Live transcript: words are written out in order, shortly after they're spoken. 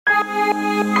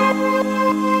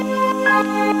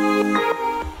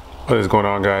What is going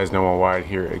on, guys? Noah Wide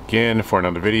here again for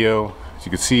another video. As you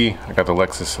can see, I got the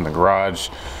Lexus in the garage.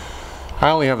 I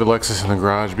only have the Lexus in the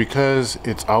garage because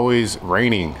it's always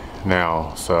raining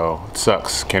now, so it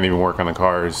sucks. Can't even work on the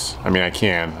cars. I mean, I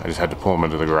can, I just had to pull them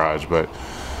into the garage, but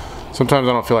sometimes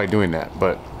I don't feel like doing that.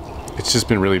 But it's just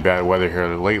been really bad weather here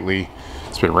lately.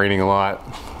 It's been raining a lot.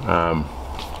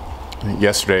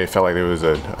 Yesterday it felt like there was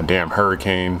a damn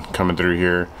hurricane coming through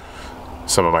here.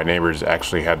 Some of my neighbors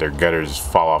actually had their gutters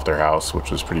fall off their house,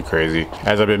 which was pretty crazy.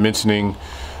 As I've been mentioning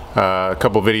a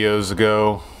couple videos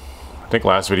ago, I think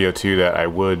last video too, that I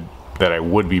would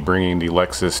be bringing the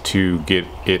Lexus to get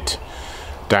it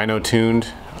dyno tuned.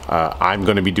 I'm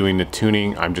going to be doing the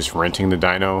tuning. I'm just renting the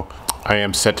dyno. I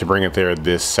am set to bring it there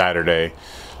this Saturday.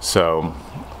 So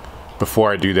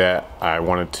before I do that, I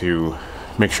wanted to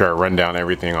make sure I run down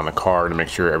everything on the car to make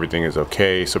sure everything is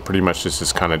okay. So pretty much this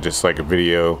is kind of just like a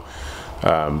video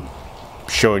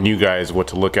showing you guys what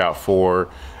to look out for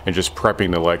and just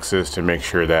prepping the Lexus to make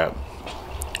sure that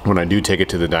when I do take it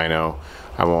to the dyno,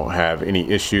 I won't have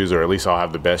any issues, or at least I'll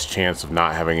have the best chance of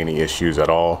not having any issues at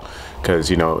all.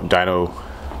 Because, you know,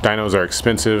 dynos are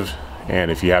expensive, and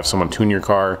if you have someone tune your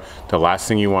car, the last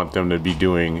thing you want them to be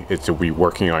doing is to be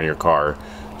working on your car,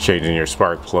 changing your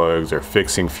spark plugs or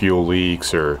fixing fuel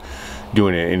leaks or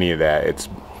doing any of that. It's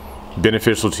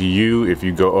beneficial to you if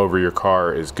you go over your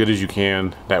car as good as you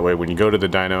can. That way when you go to the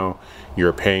dyno,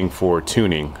 you're paying for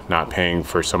tuning, not paying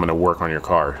for someone to work on your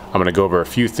car. I'm going to go over a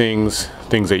few things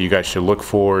that you guys should look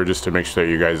for just to make sure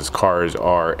that you guys' cars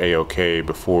are a-okay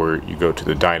before you go to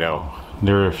the dyno.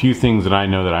 There are a few things that I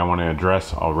know that I want to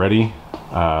address already.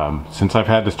 Since I've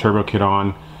had this turbo kit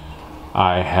on,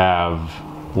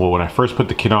 when I first put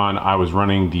the kit on, I was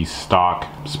running the stock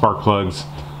spark plugs,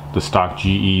 the stock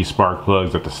GE spark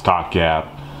plugs at the stock gap,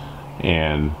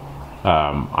 and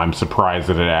I'm surprised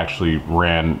that it actually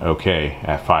ran okay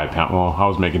at 5 pounds. Well, I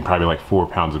was making probably like 4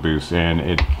 pounds of boost, and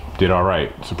it did all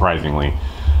right, surprisingly.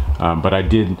 But I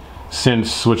did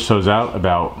since switch those out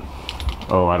about,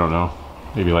 I don't know,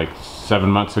 maybe like 7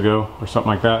 months ago or something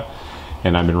like that.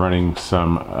 And I've been running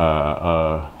some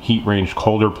heat range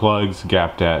colder plugs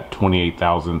gapped at 28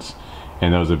 thousandths,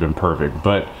 and those have been perfect.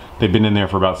 But they've been in there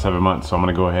for about 7 months, so I'm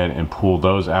gonna go ahead and pull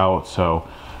those out. So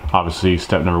obviously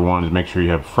step number one is make sure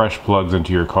you have fresh plugs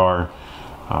into your car.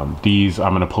 These,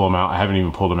 I'm gonna pull them out. I haven't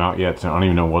even pulled them out yet, so I don't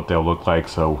even know what they'll look like,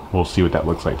 so we'll see what that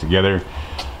looks like together.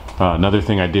 Another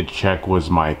thing I did check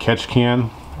was my catch can.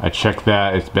 I checked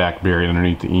that, it's back buried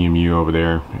underneath the EMU over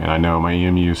there, and I know my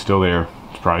EMU is still there.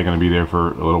 It's probably gonna be there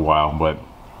for a little while, but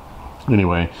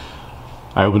anyway,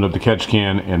 I opened up the catch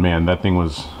can, and man, that thing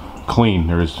was clean.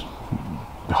 There was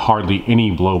hardly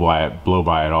any blow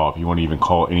by at all, if you want to even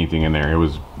call anything in there. It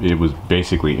was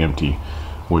basically empty,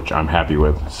 which I'm happy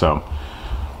with. So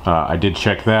I did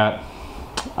check that.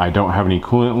 I don't have any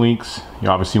coolant leaks. You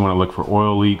obviously want to look for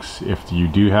oil leaks if you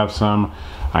do have some.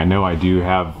 I know I do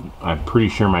have. I'm pretty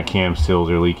sure my cam seals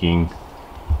are leaking.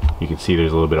 You can see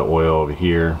there's a little bit of oil over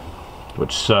here,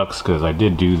 which sucks because I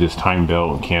did do this time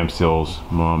belt and cam seals,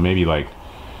 well, maybe like,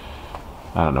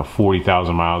 I don't know,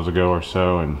 40,000 miles ago or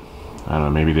so, and I don't know,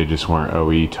 maybe they just weren't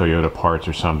OE Toyota parts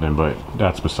or something, but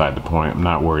that's beside the point. I'm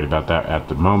not worried about that at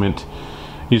the moment.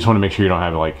 You just want to make sure you don't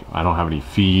have, like, I don't have any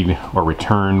feed or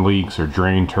return leaks or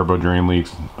turbo drain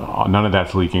leaks. None of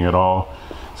that's leaking at all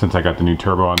since I got the new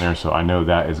turbo on there, so I know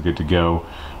that is good to go.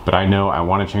 But I know I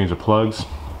want to change the plugs.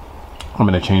 I'm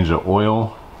going to change the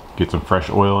oil, get some fresh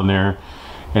oil in there,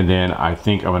 and then I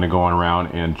think I'm going to go on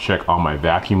around and check all my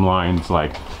vacuum lines,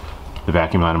 like the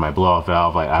vacuum line of my blow-off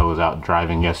valve. I was out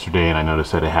driving yesterday and I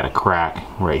noticed that it had a crack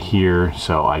right here,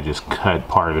 so I just cut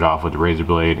part of it off with the razor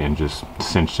blade and just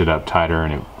cinched it up tighter,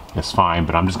 and it's fine.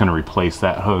 But I'm just going to replace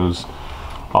that hose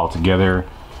altogether.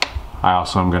 I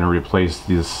also am going to replace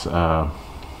this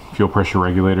fuel pressure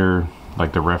regulator,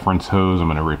 like the reference hose. I'm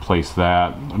going to replace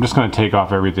that. I'm just going to take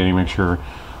off everything, make sure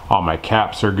all my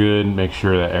caps are good, make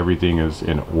sure that everything is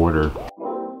in order.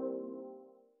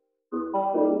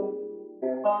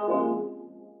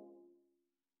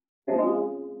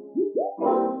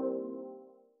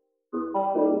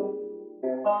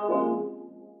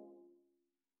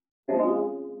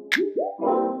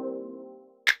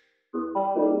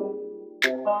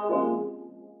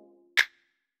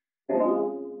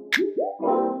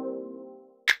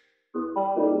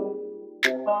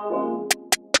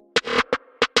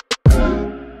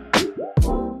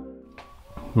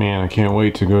 Man, I can't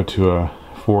wait to go to a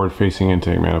forward-facing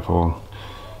intake manifold.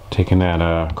 Taking that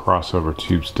crossover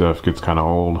tube stuff gets kind of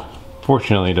old.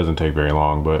 Fortunately, it doesn't take very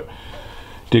long, but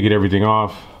did get everything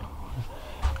off.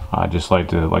 I just like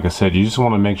to, like I said, you just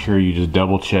want to make sure you just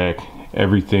double check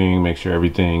everything, make sure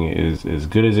everything is as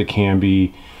good as it can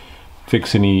be.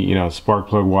 Fix any, you know, spark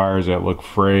plug wires that look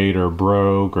frayed or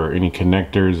broke, or any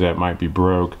connectors that might be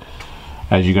broke.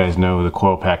 As you guys know, the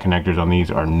coil pack connectors on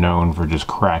these are known for just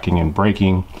cracking and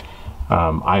breaking.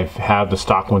 I have the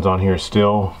stock ones on here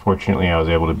still. Fortunately, I was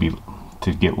able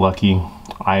to get lucky.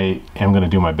 I am going to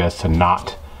do my best to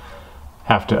not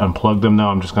have to unplug them though.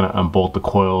 I'm just going to unbolt the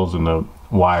coils and the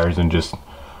wires, and just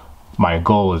my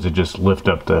goal is to just lift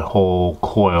up the whole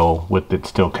coil with it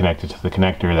still connected to the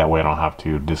connector. That way I don't have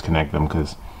to disconnect them,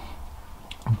 because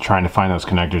trying to find those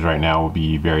connectors right now will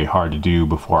be very hard to do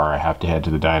before I have to head to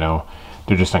the dyno.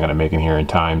 They're just not going to make it here in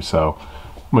time, so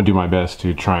I'm going to do my best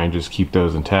to try and just keep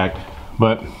those intact.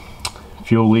 But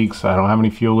fuel leaks, I don't have any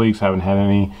fuel leaks, haven't had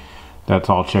any. That's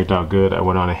all checked out good. I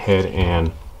went on ahead,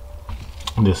 and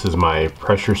this is my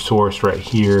pressure source right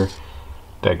here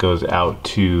that goes out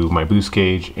to my boost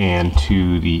gauge and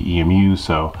to the EMU.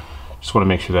 So just want to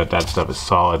make sure that that stuff is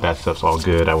solid, that stuff's all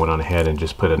good. I went on ahead and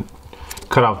just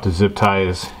cut off the zip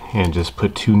ties and just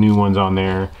put 2 new ones on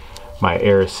there. My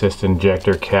air assist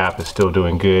injector cap is still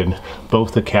doing good.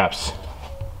 Both the caps,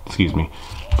 excuse me,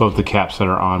 both the caps that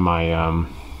are on my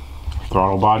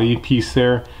throttle body piece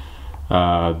there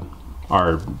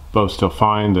are both still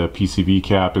fine. The PCV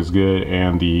cap is good,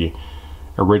 and the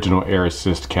original air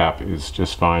assist cap is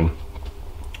just fine.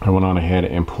 I went on ahead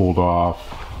and pulled off,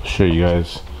 I'll show you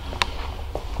guys.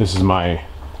 This is my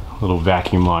little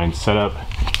vacuum line setup.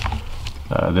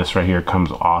 This right here comes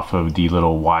off of the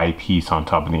little Y piece on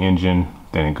top of the engine.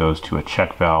 Then it goes to a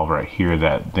check valve right here,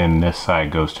 that then this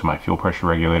side goes to my fuel pressure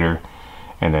regulator,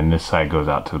 and then this side goes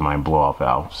out to my blow off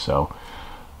valve. So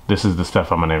this is the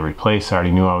stuff I'm going to replace. I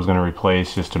already knew I was going to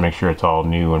replace, just to make sure it's all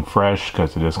new and fresh,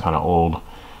 because it is kind of old.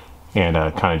 And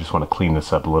I kind of just want to clean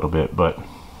this up a little bit. But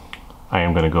I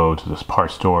am going to go to this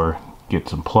parts store, get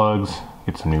some plugs,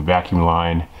 get some new vacuum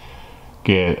line,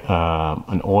 get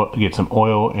some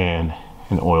oil and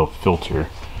an oil filter.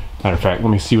 Matter of fact, let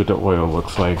me see what the oil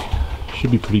looks like.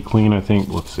 Should be pretty clean, I think.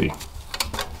 Let's see.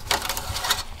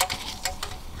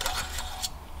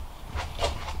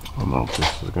 I don't know if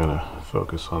this is gonna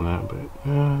focus on that, but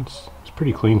it's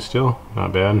pretty clean still.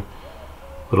 Not bad.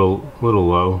 Little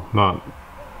low, not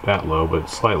that low, but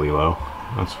slightly low.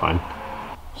 That's fine.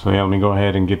 So yeah, let me go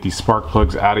ahead and get these spark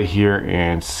plugs out of here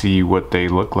and see what they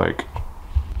look like.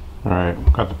 All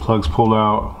right, got the plugs pulled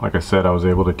out. Like I said, I was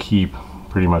able to keep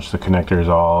pretty much the connectors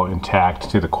all intact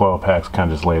to the coil packs.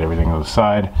 Kind of just laid everything on the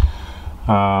side.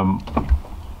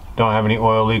 Don't have any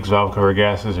oil leaks. Valve cover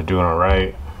gaskets are doing all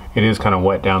right. It is kind of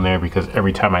wet down there because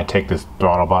every time I take this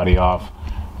throttle body off,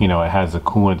 you know, it has the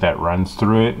coolant that runs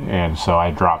through it, and so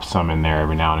I drop some in there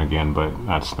every now and again, but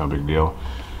that's no big deal.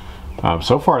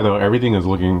 So far though, everything is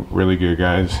looking really good,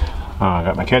 guys. I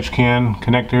got my catch can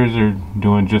connectors are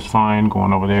doing just fine,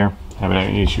 going over there. Haven't had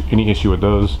any issue with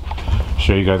those.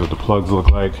 Show you guys what the plugs look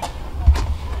like.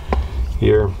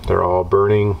 Here, they're all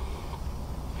burning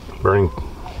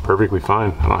perfectly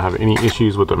fine. I don't have any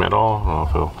issues with them at all. I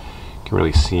don't know if you can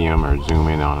really see them or zoom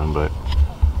in on them, but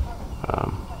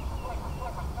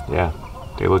yeah,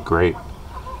 they look great.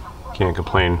 Can't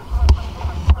complain.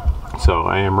 So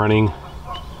I am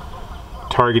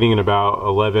targeting at about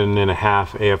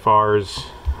 11.5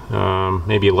 AFRs,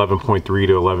 maybe 11.3 to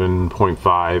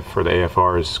 11.5 for the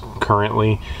AFRs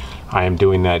currently. I am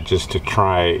doing that just to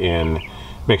try and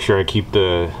make sure I keep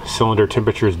the cylinder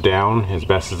temperatures down as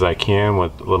best as I can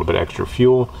with a little bit extra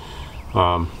fuel.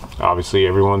 Obviously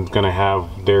everyone's gonna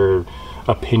have their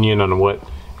opinion on what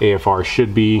AFR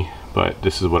should be, but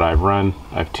this is what I've run.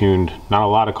 I've tuned not a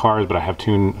lot of cars, but I have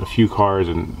tuned a few cars,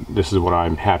 and this is what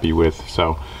I'm happy with.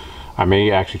 So I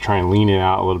may actually try and lean it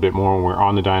out a little bit more when we're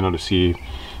on the dyno to see if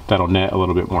that'll net a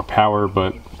little bit more power,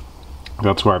 but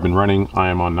that's where I've been running. I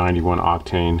am on 91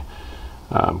 octane,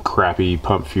 crappy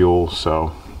pump fuel,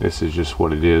 so this is just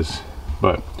what it is.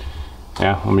 But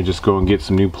yeah, let me just go and get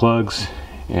some new plugs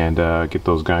and get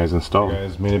those guys installed.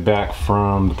 Guys, made it back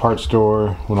from the parts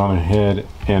store, went on ahead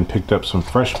and picked up some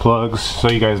fresh plugs so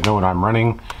you guys know what I'm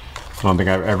running. I don't think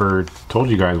I've ever told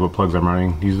you guys what plugs I'm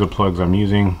running. These are the plugs I'm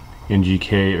using.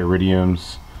 NGK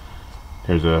Iridiums.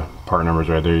 There's the part numbers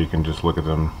right there, you can just look at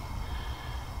them.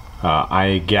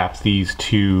 I gapped these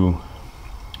to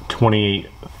 28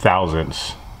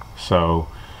 thousandths. So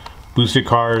boosted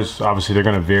cars, obviously they're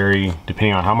going to vary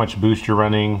depending on how much boost you're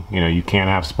running. You know, you can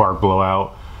have spark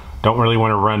blowout. Don't really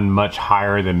want to run much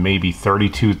higher than maybe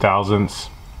 32 thousandths,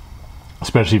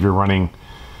 especially if you're running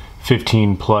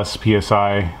 15 plus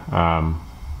PSI.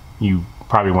 You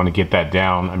probably want to get that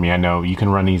down. I mean, I know you can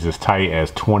run these as tight as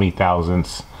 20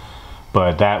 thousandths,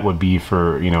 but that would be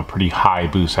for, you know, pretty high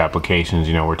boost applications.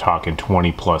 You know, we're talking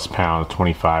 20 plus pounds,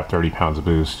 25, 30 pounds of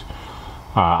boost.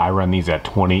 I run these at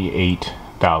 28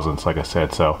 thousandths, like I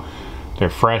said, so they're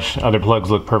fresh. Other plugs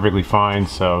look perfectly fine,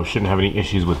 so shouldn't have any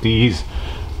issues with these.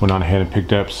 Went on ahead and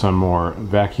picked up some more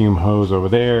vacuum hose over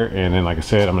there, and then, like I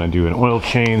said, I'm going to do an oil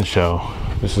change. So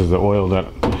this is the oil that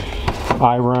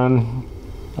I run.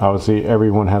 Obviously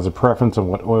everyone has a preference on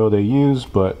what oil they use,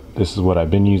 but this is what I've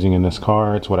been using in this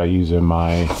car. It's what I use in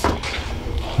my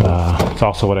it's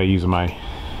also what I use in my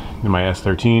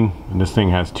S13, and this thing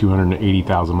has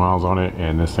 280,000 miles on it,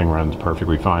 and this thing runs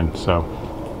perfectly fine. So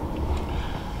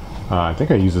I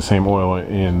think I use the same oil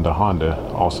in the Honda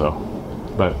also.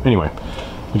 But anyway,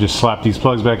 we just slap these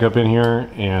plugs back up in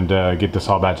here and get this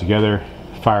all back together,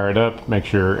 fire it up, make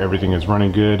sure everything is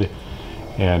running good,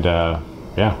 and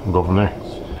yeah, we'll go from there.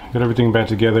 Got everything back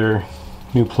together,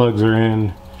 new plugs are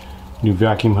in, new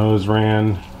vacuum hose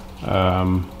ran.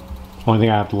 Only thing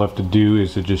I have left to do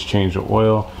is to just change the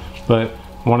oil, but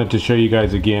I wanted to show you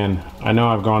guys again. I know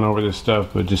I've gone over this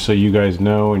stuff, but just so you guys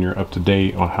know and you're up to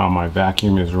date on how my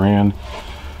vacuum is ran.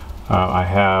 I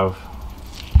have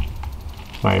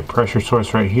my pressure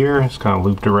source right here. It's kind of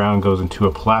looped around, goes into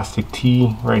a plastic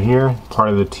T right here. Part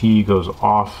of the T goes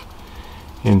off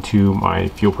into my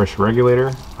fuel pressure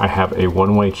regulator. I have a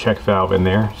one-way check valve in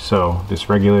there, so this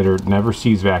regulator never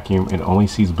sees vacuum, it only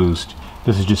sees boost.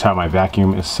 This is just how my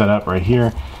vacuum is set up right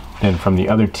here. Then from the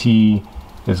other T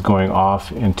is going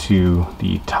off into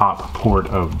the top port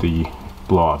of the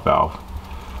blow-off valve.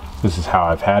 This is how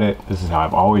I've had it. This is how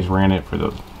I've always ran it for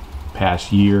the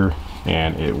past year,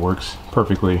 and it works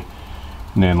perfectly.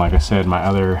 And then, like I said, my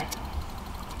other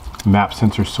map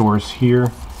sensor source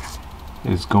here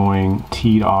is going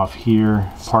teed off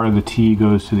here. Part of the T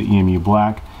goes to the EMU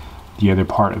black. The other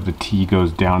part of the T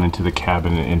goes down into the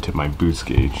cabin and into my boost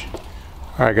gauge.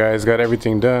 Alright guys, got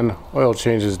everything done. Oil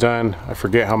change is done. I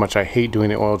forget how much I hate doing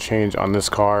the oil change on this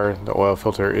car. The oil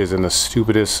filter is in the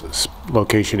stupidest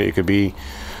location it could be.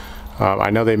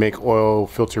 I know they make oil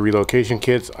filter relocation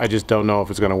kits. I just don't know if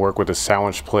it's going to work with the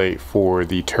silage plate for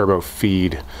the turbo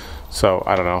feed. So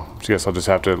I don't know. I guess I'll just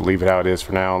have to leave it how it is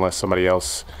for now, unless somebody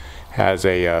else has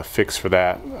a fix for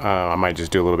that. I might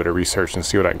just do a little bit of research and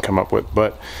see what I can come up with.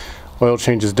 But oil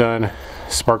change is done.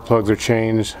 Spark plugs are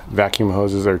changed, vacuum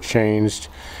hoses are changed,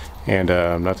 and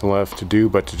nothing left to do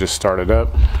but to just start it up.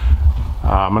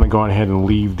 I'm going to go ahead and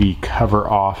leave the cover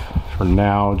off for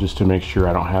now, just to make sure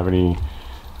I don't have any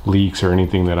leaks or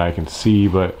anything that I can see.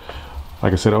 But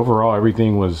like I said, overall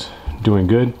everything was doing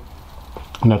good.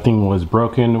 Nothing was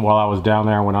broken. While I was down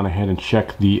there, I went on ahead and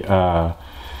checked the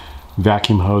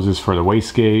vacuum hoses for the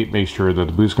wastegate, make sure that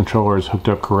the boost controller is hooked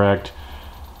up correct.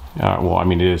 Well, I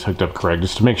mean, it is hooked up correct,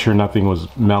 just to make sure nothing was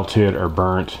melted or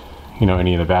burnt, you know,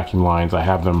 any of the vacuum lines. I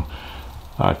have them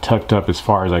tucked up as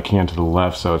far as I can to the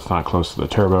left, so it's not close to the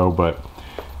turbo. But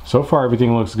so far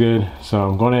everything looks good, so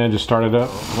I'm going ahead and just start it up.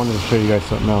 I wanted to show you guys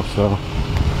something else. So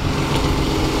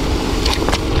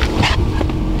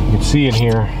you can see in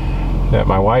here that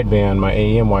my wideband, my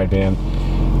AEM wideband,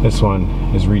 this one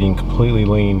is reading completely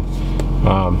lean.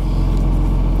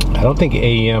 I don't think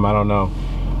AEM, I don't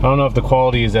know if the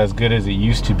quality is as good as it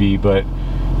used to be, but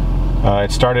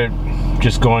it started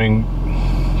just going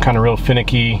kind of real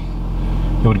finicky.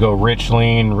 It would go rich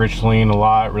lean a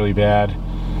lot, really bad.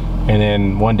 And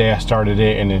then one day I started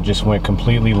it and it just went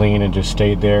completely lean and just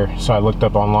stayed there. So I looked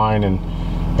up online and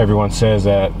everyone says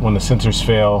that when the sensors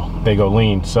fail, they go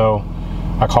lean. So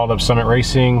I called up Summit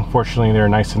Racing. Fortunately, they're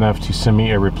nice enough to send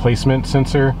me a replacement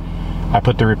sensor. I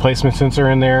put the replacement sensor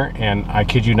in there, and I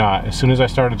kid you not, as soon as I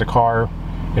started the car,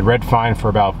 it read fine for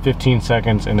about 15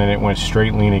 seconds and then it went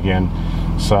straight lean again.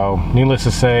 So needless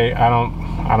to say, I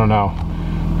don't know.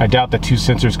 I doubt the two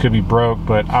sensors could be broke,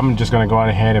 but I'm just going to go on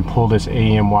ahead and pull this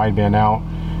AEM wideband out.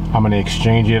 I'm going to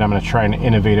exchange it. I'm going to try an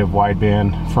innovative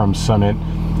wideband from Summit.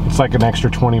 It's like an extra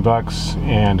 20 bucks,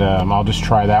 and I'll just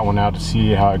try that one out to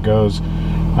see how it goes.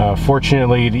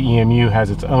 Fortunately, the EMU has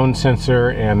its own sensor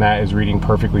and that is reading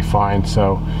perfectly fine,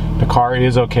 so the car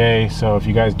is okay. So if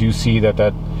you guys do see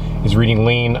that is reading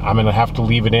lean, I'm gonna have to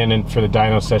leave it in for the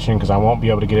dyno session because I won't be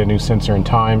able to get a new sensor in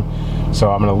time.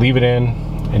 So I'm gonna leave it in,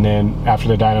 and then after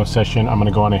the dyno session I'm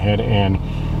gonna go on ahead and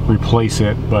replace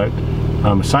it. But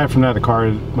aside from that, the car,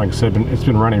 like I said, it's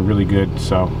been running really good,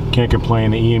 so can't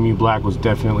complain. The EMU black was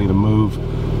definitely the move.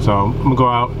 So I'm gonna go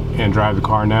out and drive the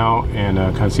car now and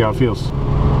kind of see how it feels.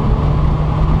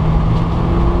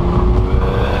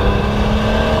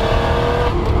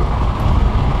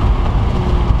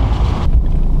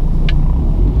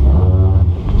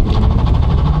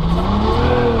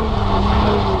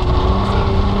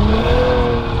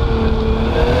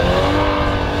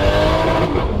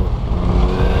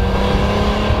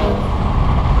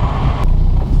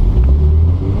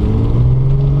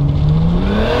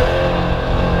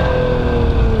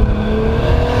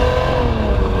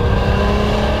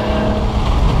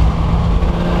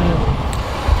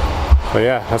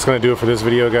 that's gonna do it for this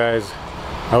video, guys.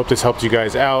 I hope this helped you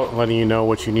guys out, letting you know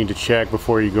what you need to check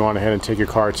before you go on ahead and take your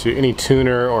car to any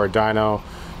tuner or a dyno.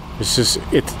 It's just,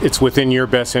 it's within your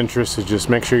best interest to just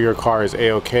make sure your car is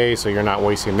a-okay, so you're not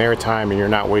wasting their time and you're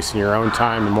not wasting your own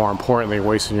time, and more importantly,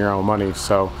 wasting your own money.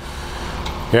 So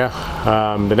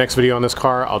yeah, the next video on this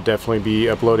car I'll definitely be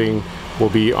uploading will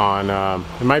be on,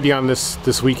 it might be on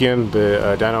this weekend.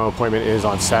 The dyno appointment is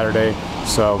on Saturday,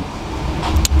 so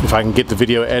if I can get the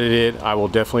video edited, I will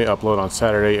definitely upload on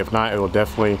Saturday. If not, it will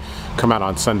definitely come out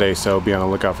on Sunday, so be on the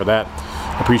lookout for that.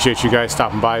 I appreciate you guys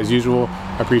stopping by as usual.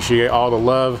 I appreciate all the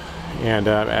love, and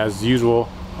as usual,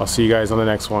 I'll see you guys on the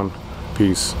next one.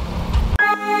 Peace.